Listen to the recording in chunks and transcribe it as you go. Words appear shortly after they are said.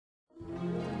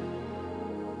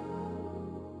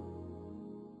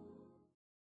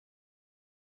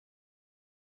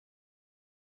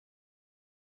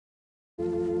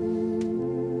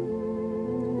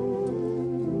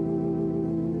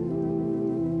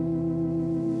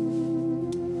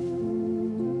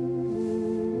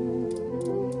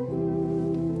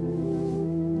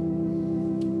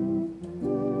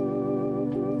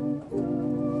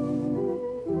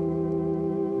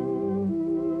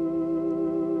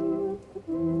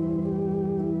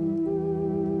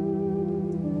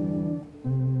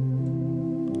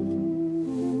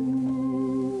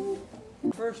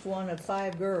first one of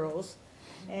 5 girls,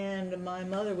 and my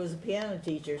mother was a piano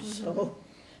teacher, so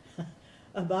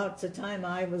about the time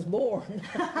I was born,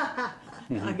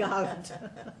 I got it.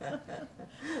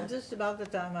 Just about the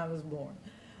time I was born.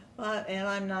 And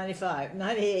I'm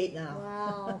 98 now.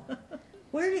 Wow.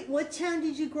 What town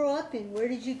did you grow up in? Where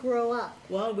did you grow up?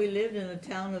 Well, we lived in the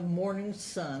town of Morning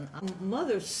Sun.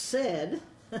 Mother said,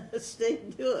 stay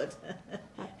good.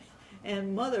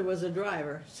 And Mother was a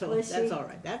driver, so Was that's she? all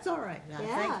right. That's all right now.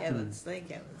 Yeah. Thank heavens,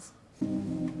 thank heavens.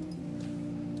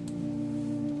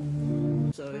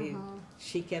 So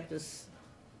she kept us,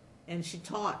 and she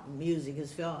taught music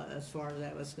as far as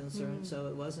that was concerned, so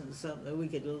it wasn't something that we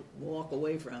could walk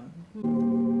away from.